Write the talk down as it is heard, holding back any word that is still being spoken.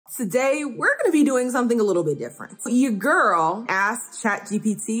Today, we're gonna be doing something a little bit different. Your girl asked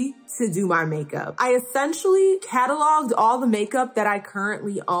ChatGPT to do my makeup. I essentially cataloged all the makeup that I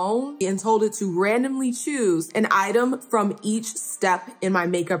currently own and told it to randomly choose an item from each step in my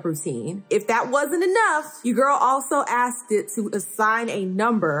makeup routine. If that wasn't enough, your girl also asked it to assign a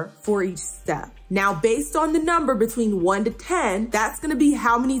number for each step. Now, based on the number between 1 to 10, that's gonna be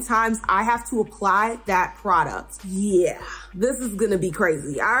how many times I have to apply that product. Yeah, this is gonna be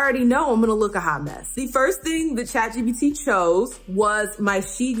crazy. I already know I'm gonna look a hot mess. The first thing that ChatGPT chose was my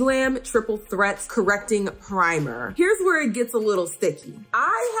She Glam Triple Threat Correcting Primer. Here's where it gets a little sticky.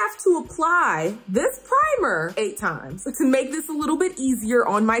 I have to apply this primer 8 times. To make this a little bit easier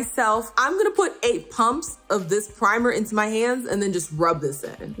on myself, I'm gonna put 8 pumps of this primer into my hands and then just rub this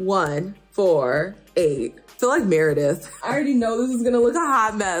in. 1, 4, 8. I feel like Meredith. I already know this is gonna look a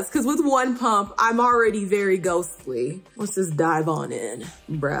hot mess because with 1 pump, I'm already very ghostly. Let's just dive on in,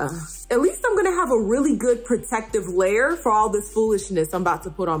 bruh. At least I'm gonna have a really good protective layer for all this foolishness I'm about to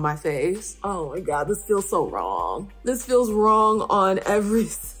put on my face. Oh my God, this feels so wrong. This feels wrong on every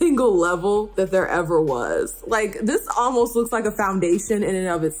single level that there ever was. Like, this almost looks like a foundation in and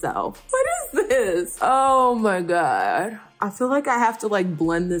of itself. What is this? Oh my God. I feel like I have to like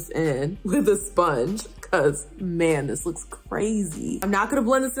blend this in with a sponge because man, this looks crazy. I'm not gonna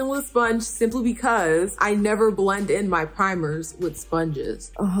blend this in with a sponge simply because I never blend in my primers with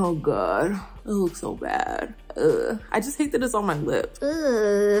sponges. Oh God, it looks so bad. Ugh. I just hate that it's on my lip.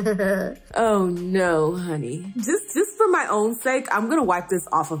 Oh no, honey. Just for my own sake, I'm gonna wipe this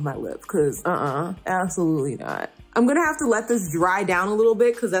off of my lip because absolutely not. I'm gonna have to let this dry down a little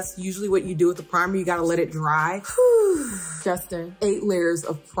bit because that's usually what you do with the primer. You gotta let it dry. Justin, 8 layers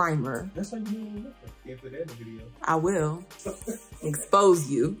of primer. That's how you do it after that video. I will. Expose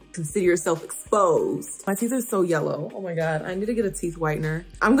you. Consider yourself exposed. My teeth are so yellow. Oh my God, I need to get a teeth whitener.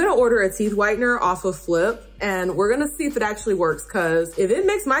 I'm gonna order a teeth whitener off of Flip and we're gonna see if it actually works because if it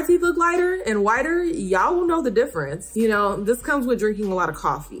makes my teeth look lighter and whiter, y'all will know the difference. You know, this comes with drinking a lot of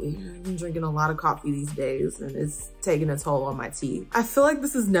coffee. I've been drinking a lot of coffee these days and it's taking a toll on my teeth. I feel like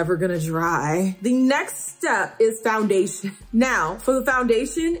this is never gonna dry. The next step is foundation. Now, for the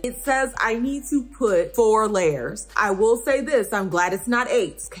foundation, it says I need to put 4 layers. I will say this, I'm glad it's not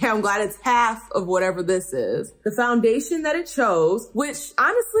 8. Okay, I'm glad it's half of whatever this is. The foundation that it chose, which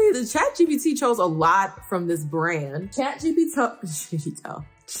honestly, the ChatGPT chose a lot from this brand. ChatGPT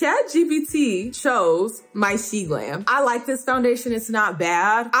chose my She Glam. I like this foundation, it's not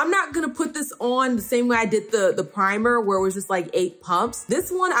bad. I'm not gonna put this on the same way I did the primer where it was just like 8 pumps. This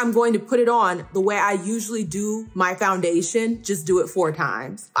one, I'm going to put it on the way I usually do my foundation, just do it 4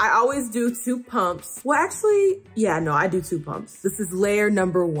 times. I always do 2 pumps. Well, actually, yeah, no, I do 2 pumps. This is layer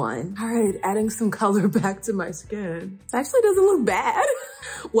number 1. All right, adding some color back to my skin. This actually doesn't look bad.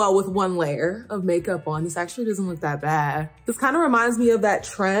 Well, with 1 layer of makeup on, this actually doesn't look that bad. This kind of reminds me of that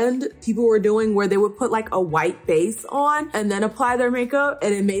trend people were doing where they would put like a white base on and then apply their makeup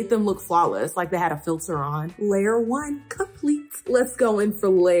and it made them look flawless, like they had a filter on. Layer 1 complete. Let's go in for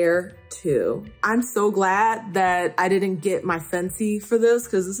layer 2. I'm so glad that I didn't get my Fenty for this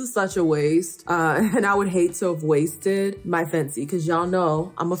because this is such a waste. And I would hate to have wasted my Fenty because y'all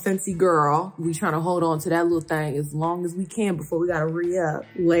know I'm a Fenty girl. We trying to hold on to that little thing as long as we can before we gotta re-up.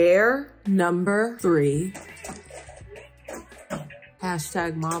 Layer number 3.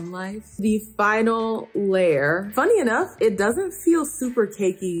 Hashtag mom life. The final layer. Funny enough, it doesn't feel super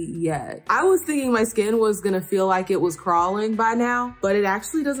cakey yet. I was thinking my skin was gonna feel like it was crawling by now, but it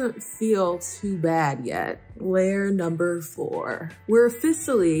actually doesn't feel too bad yet. Layer number 4. We're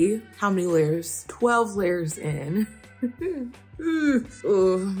officially, how many layers? 12 layers in.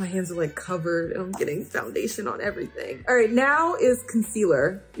 Oh, my hands are like covered and I'm getting foundation on everything. All right, now is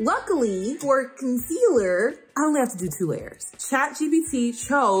concealer. Luckily for concealer, I only have to do 2 layers. ChatGPT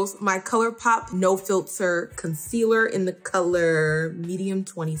chose my ColourPop No Filter Concealer in the color medium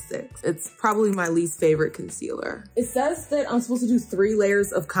 26. It's probably my least favorite concealer. It says that I'm supposed to do 3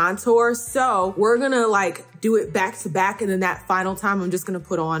 layers of contour, so we're gonna like do it back to back, and then that final time I'm just gonna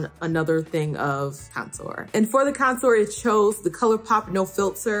put on another thing of contour. And for the contour, it chose the ColourPop No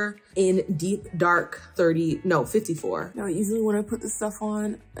Filter in deep dark 54. Now, usually when I put this stuff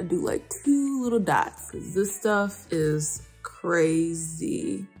on, I do like 2 little dots because this stuff is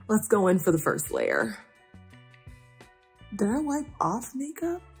crazy. Let's go in for the first layer. Did I wipe off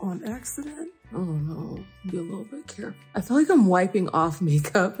makeup on accident? Oh no, be a little bit careful. I feel like I'm wiping off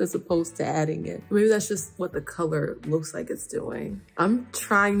makeup as opposed to adding it. Maybe that's just what the color looks like it's doing. I'm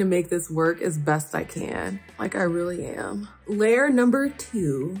trying to make this work as best I can. Like I really am. Layer number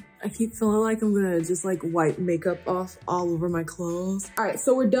 2. I keep feeling like I'm gonna just like wipe makeup off all over my clothes. All right,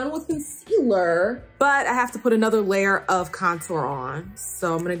 so we're done with concealer, but I have to put another layer of contour on.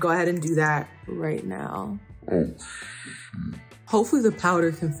 So I'm gonna go ahead and do that right now. Hopefully the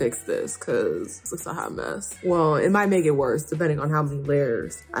powder can fix this because it's a hot mess. Well, it might make it worse depending on how many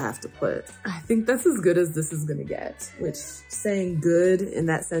layers I have to put. I think that's as good as this is gonna get, which saying good in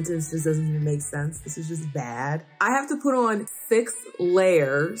that sentence just doesn't even make sense. This is just bad. I have to put on 6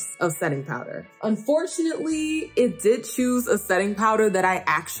 layers of setting powder. Unfortunately, it did choose a setting powder that I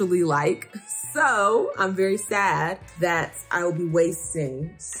actually like. So I'm very sad that I will be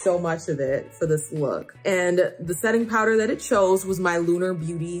wasting so much of it for this look. And the setting powder that it chose was my Lunar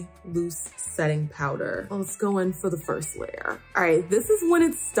Beauty Loose Setting Powder. Let's go in for the first layer. All right, this is when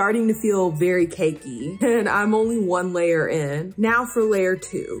it's starting to feel very cakey and I'm only 1 layer in. Now for layer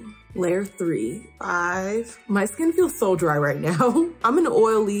 2. Layer 3, 5. My skin feels so dry right now. I'm an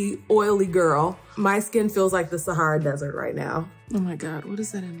oily girl. My skin feels like the Sahara Desert right now. Oh my God, what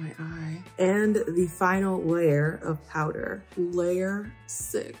is that in my eye? And the final layer of powder, layer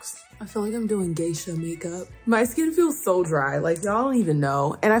 6. I feel like I'm doing geisha makeup. My skin feels so dry, like y'all don't even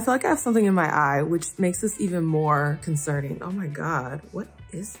know. And I feel like I have something in my eye, which makes this even more concerning. Oh my God, what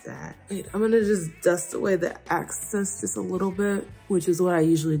is that? Wait, I'm gonna just dust away the excess just a little bit, which is what I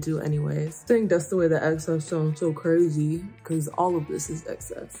usually do anyways. Saying dust away the excess sounds so crazy because all of this is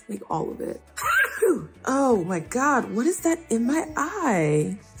excess, like all of it. Oh my God, what is that in my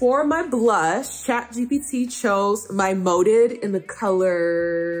eye? For my blush, ChatGPT chose my Moated in the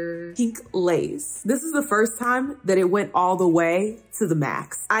color Pink Lace. This is the first time that it went all the way to the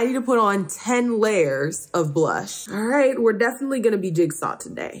max. I need to put on 10 layers of blush. All right, we're definitely gonna be Jigsaw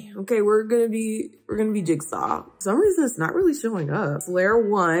today. Okay, we're gonna be Jigsaw. For some reason, it's not really showing up. It's layer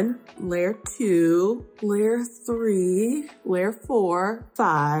 1, layer 2, layer 3, layer 4,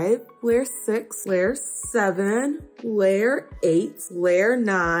 5, layer 6, layer 7, layer 8, layer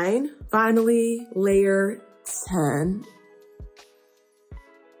 9, finally layer 10.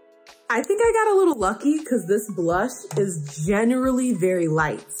 I think I got a little lucky because this blush is generally very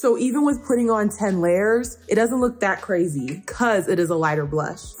light. So even with putting on 10 layers, it doesn't look that crazy because it is a lighter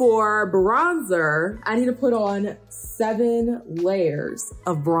blush. For bronzer, I need to put on 7 layers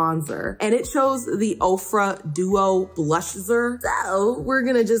of bronzer. And it chose the Ofra Duo Blusher. So we're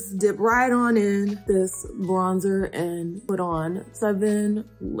gonna just dip right on in this bronzer and put on 7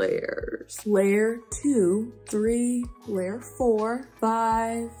 layers. Layer 2, 3, layer 4,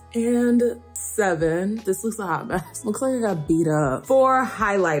 5, and 7. This looks a hot mess. Looks like I got beat up. For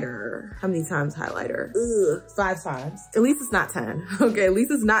highlighter. How many times highlighter? 5 times. At least it's not 10. Okay, at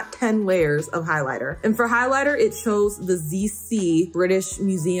least it's not 10 layers of highlighter. And for highlighter, it chose the ZC British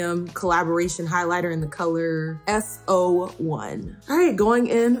Museum collaboration highlighter in the color SO1. All right, going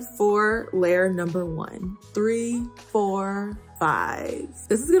in for layer number 1. 3, 4, 5.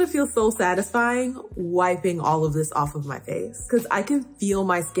 This is gonna feel so satisfying wiping all of this off of my face because I can feel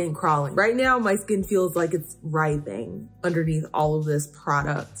my skin crawling. Right now, my skin feels like it's writhing underneath all of this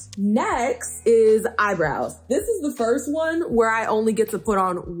product. Next is eyebrows. This is the first one where I only get to put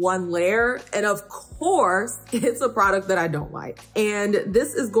on 1 layer. And of course, it's a product that I don't like. And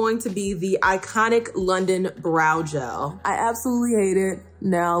this is going to be the Iconic London Brow Gel. I absolutely hate it.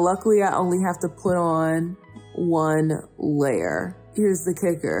 Now, luckily, I only have to put on 1 layer. Here's the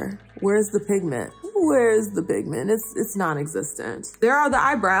kicker. Where's the pigment? Where's the pigment? It's non-existent. There are the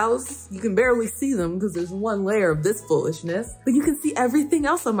eyebrows. You can barely see them because there's 1 layer of this foolishness, but you can see everything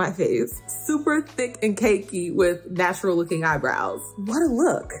else on my face. Super thick and cakey with natural looking eyebrows. What a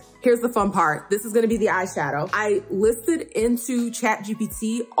look. Here's the fun part. This is gonna be the eyeshadow. I listed into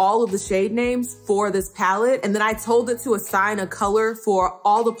ChatGPT all of the shade names for this palette, and then I told it to assign a color for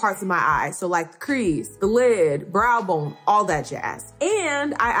all the parts of my eye. So like the crease, the lid, brow bone, all that jazz.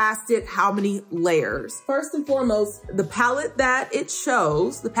 And I asked it how many layers. First and foremost, the palette that it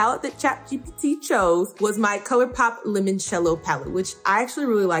chose, the palette that ChatGPT chose was my ColourPop Limoncello palette, which I actually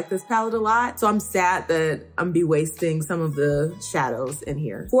really like this palette a lot. So I'm sad that I'm be wasting some of the shadows in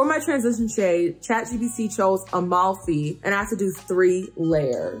here. For my transition shade, ChatGPT chose Amalfi, and I have to do 3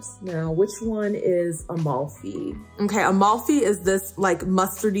 layers. Now, which one is Amalfi? Okay, Amalfi is this like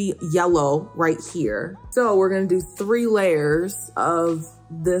mustardy yellow right here. So we're gonna do 3 layers of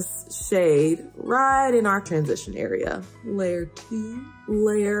this shade right right in our transition area. Layer 2,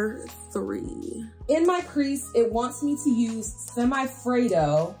 layer 3. In my crease, it wants me to use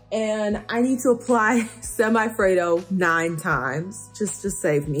semi-Fredo, and I need to apply semi-Fredo 9 times, just to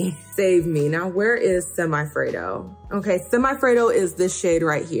save me. Save me. Now, where is semi-Fredo? Okay, semi-Fredo is this shade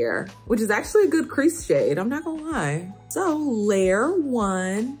right here, which is actually a good crease shade, I'm not gonna lie. So layer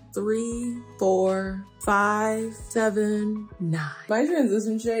 1, 3, 4, 5, 7, 9. My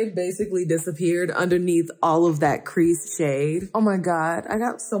transition shade basically disappeared underneath all of that crease shade. Oh my God, I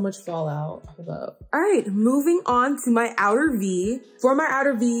got so much fallout. Hold up. All right, moving on to my outer V. For my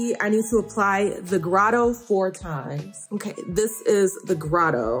outer V, I need to apply the Grotto 4 times. Okay, this is the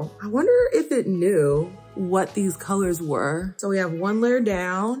Grotto. I wonder if it knew what these colors were. So we have 1 layer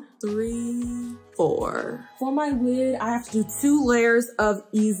down, 3, 4. For my lid, I have to do 2 layers of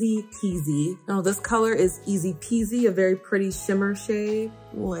Easy Peasy. Now this color is Easy Peasy, a very pretty shimmer shade.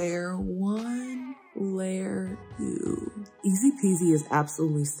 Layer 1, layer 2. Easy Peasy is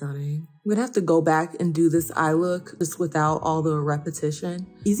absolutely stunning. I'm gonna have to go back and do this eye look just without all the repetition.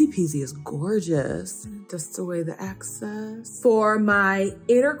 Easy Peasy is gorgeous. Just away the excess. For my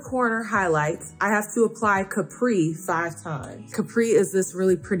inner corner highlights, I have to apply Capri 5 times. Capri is this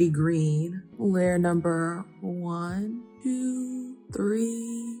really pretty green. Layer number 1, 2,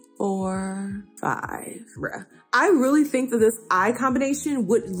 3, 4, 5. Bruh. I really think that this eye combination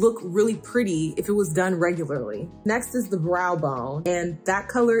would look really pretty if it was done regularly. Next is the brow bone, and that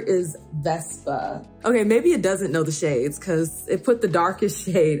color is Vespa. Okay, maybe it doesn't know the shades because it put the darkest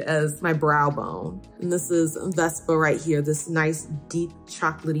shade as my brow bone. And this is Vespa right here, this nice deep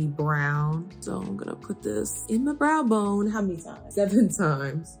chocolatey brown. So I'm gonna put this in my brow bone. How many times? 7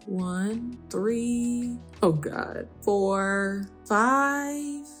 times. 1, 3, oh God, 4,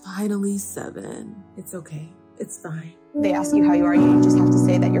 5, finally 7. It's okay. It's fine. They ask you how you are, you just have to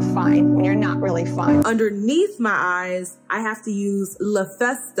say that you're fine when you're not really fine. Underneath my eyes, I have to use La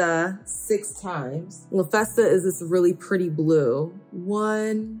Festa 6 times. La Festa is this really pretty blue.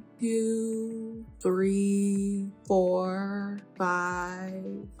 1, 2, 3, 4, 5,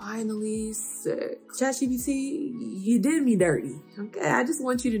 finally 6. ChatGPT, you did me dirty, okay? I just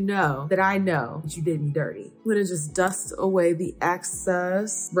want you to know that I know that you did me dirty. I'm gonna just dust away the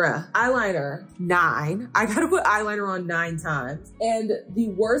excess. Bruh, eyeliner, 9. I gotta put eyeliner on 9 times. And the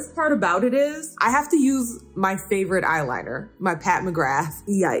worst part about it is I have to use my favorite eyeliner, my Pat McGrath.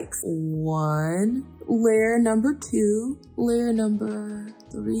 Yikes. 1, layer number 2, layer number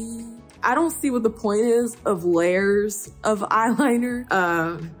 3. I don't see what the point is of layers of eyeliner,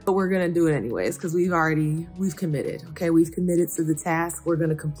 but we're gonna do it anyways because we've committed, okay? We've committed to the task. We're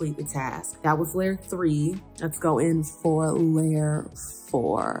gonna complete the task. That was layer 3. Let's go in for layer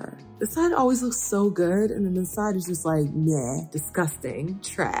 4. This side always looks so good, and then this side is just like, meh, disgusting,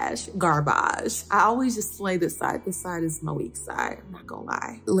 trash, garbage. I always just slay this side. This side is my weak side, I'm not gonna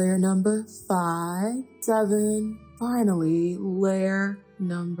lie. Layer number 5, 7, finally, layer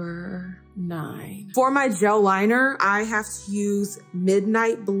number 9. For my gel liner, I have to use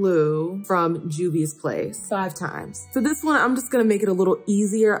Midnight Blue from Juvia's Place 5 times. For this one, I'm just gonna make it a little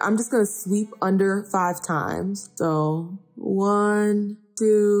easier. I'm just gonna sweep under 5 times. So 1,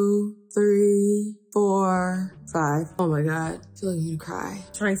 2, 3, 4, 5. Oh my God, I feel like I'm gonna cry.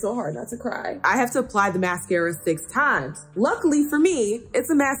 Trying so hard not to cry. I have to apply the mascara 6 times. Luckily for me, it's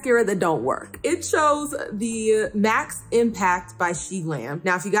a mascara that don't work. It chose the Max Impact by She Glam.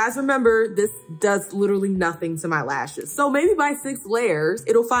 Now, if you guys remember, this does literally nothing to my lashes. So maybe by 6 layers,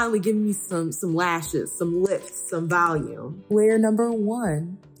 it'll finally give me some lashes, some lift, some volume. Layer number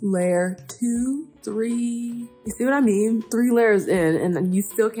 1, layer 2, 3. You see what I mean? 3 layers in and you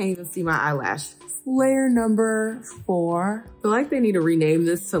still can't even see my eyelashes. Layer number 4. I feel like they need to rename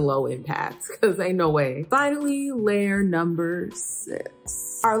this to Low Impact because ain't no way. Finally, layer number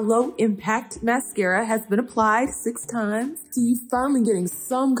 6. Our Low Impact mascara has been applied 6 times. So you're finally getting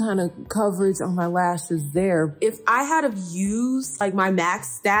some kind of coverage on my lashes there. If I had have used like my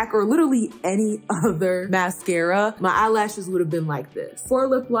Max Stack or literally any other mascara, my eyelashes would have been like this. For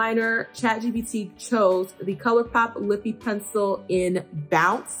lip liner, ChatGPT chose the ColourPop Lippy Pencil in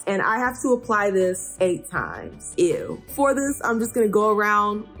Bounce, and I have to apply this 8 times. Ew. For this, I'm just gonna go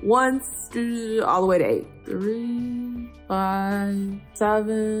around once, all the way to 8. 3, 5,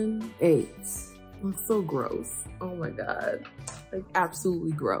 7, 8. Looks so gross. Oh my God. Like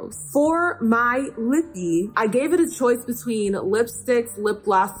absolutely gross. For my lippy, I gave it a choice between lipsticks, lip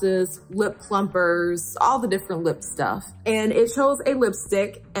glosses, lip plumpers, all the different lip stuff. And it chose a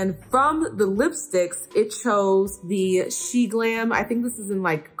lipstick, and from the lipsticks, it chose the She Glam. I think this is in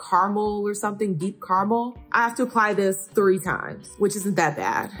like caramel or something, deep caramel. I have to apply this 3 times, which isn't that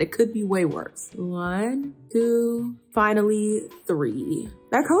bad. It could be way worse. 1, 2, finally 3.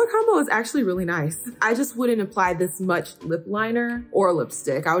 That color combo is actually really nice. I just wouldn't apply this much lip liner or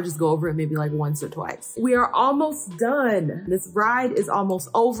lipstick. I would just go over it maybe like once or twice. We are almost done. This ride is almost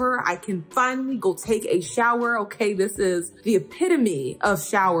over. I can finally go take a shower. Okay, this is the epitome of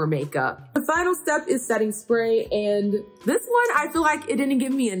shower makeup. The final step is setting spray, and this one, I feel like it didn't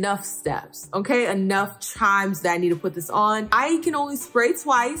give me enough steps, okay? Enough times that I need to put this on. I can only spray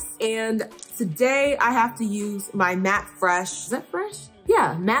twice, and today I have to use my Matte Fresh. Is that Fresh?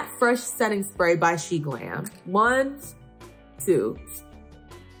 Yeah, Matte Fresh Setting Spray by She Glam. 1, 2.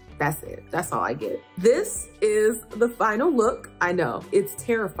 That's it. That's all I get. This is the final look. I know, it's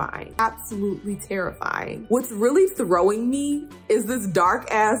terrifying. Absolutely terrifying. What's really throwing me is this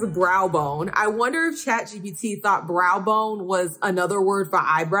dark ass brow bone. I wonder if ChatGPT thought brow bone was another word for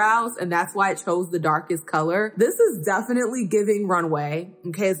eyebrows, and that's why it chose the darkest color. This is definitely giving runway.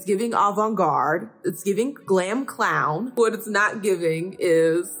 Okay, it's giving avant-garde. It's giving glam clown. What it's not giving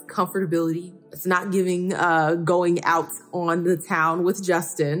is comfortability. It's not giving going out on the town with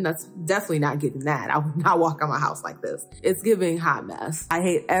Justin. That's definitely not giving that. I would not walk out my house like this. It's giving hot mess. I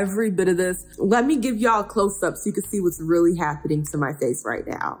hate every bit of this. Let me give y'all a close-up so you can see what's really happening to my face right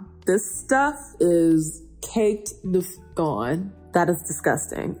now. This stuff is caked the f on. That is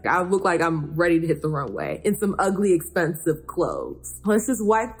disgusting. I look like I'm ready to hit the runway in some ugly, expensive clothes. Let's just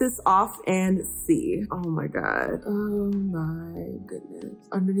wipe this off and see. Oh my God. Oh my goodness.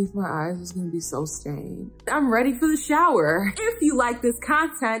 Underneath my eyes is gonna be so stained. I'm ready for the shower. If you like this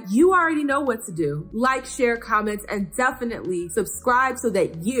content, you already know what to do. Like, share, comment, and definitely subscribe so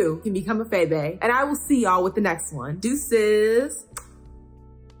that you can become a Faye Bae. And I will see y'all with the next one. Deuces.